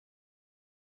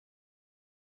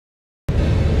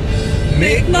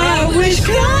Make my wish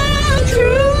come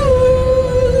true.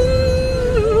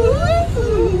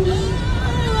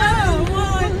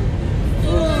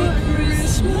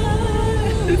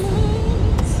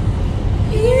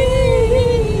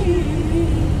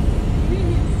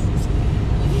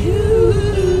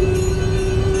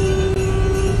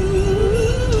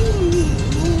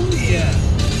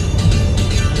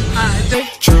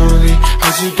 Truly,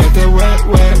 how'd you get that wet?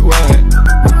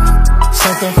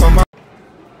 Something for my...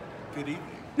 Good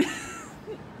evening.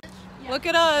 Look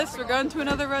at us, we're going to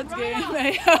another Reds game,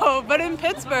 but in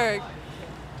Pittsburgh.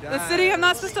 The city I'm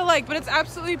not supposed to like, but it's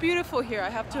absolutely beautiful here, I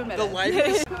have to admit The it. light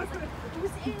is...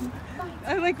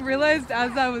 I like realized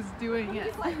as I was doing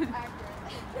it.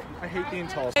 I hate being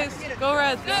tall. Guys, go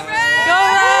Reds! Go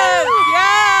Reds!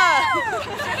 Yeah!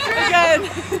 Again!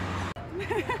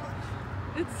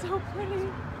 It's so pretty.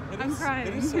 I'm crying.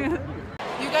 It is so pretty.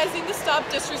 You guys need to stop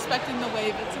disrespecting the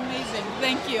wave. It's amazing.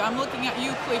 Thank you. I'm looking at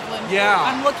you, Cleveland. Yeah.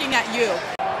 I'm looking at you.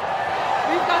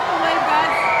 We've got the wave,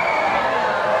 guys.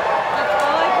 That's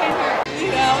all I came here.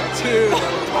 Lead out To the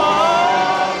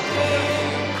parking,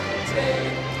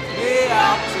 take me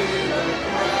out to the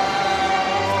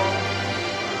ground.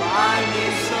 Buy me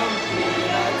some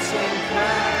peanuts and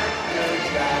Cracker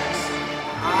Jacks.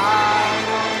 I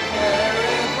don't care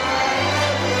if I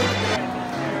ever get.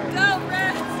 Go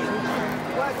Reds!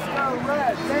 Let's go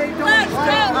Reds! They don't Let's like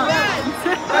go us. Reds!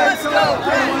 Let's go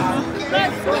Reds!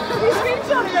 Let's go!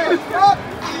 Stop!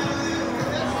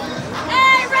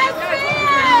 Hey, Reds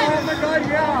fans! Oh my God,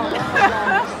 yeah!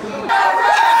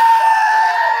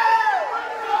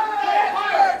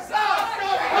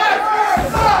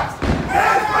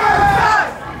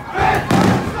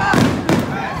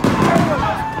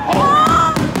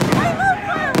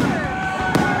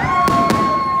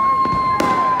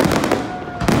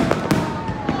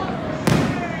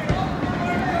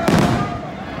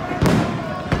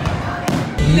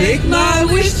 Make my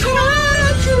wish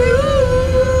come true.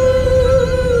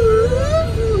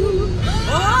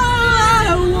 All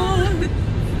I want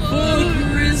for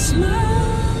Christmas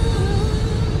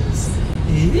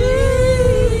is you.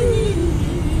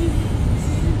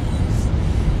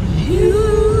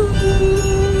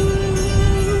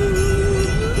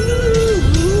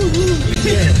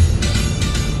 Yeah.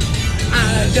 I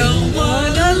don't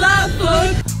want a lot for.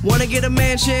 Wanna get a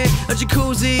mansion, a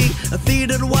jacuzzi, a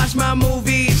theater to watch my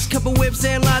movies, couple whips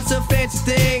and lots of fancy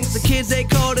things. The kids they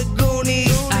call the Goonies.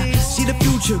 I see the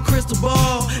future, crystal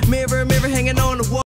ball, mirror hanging on the wall.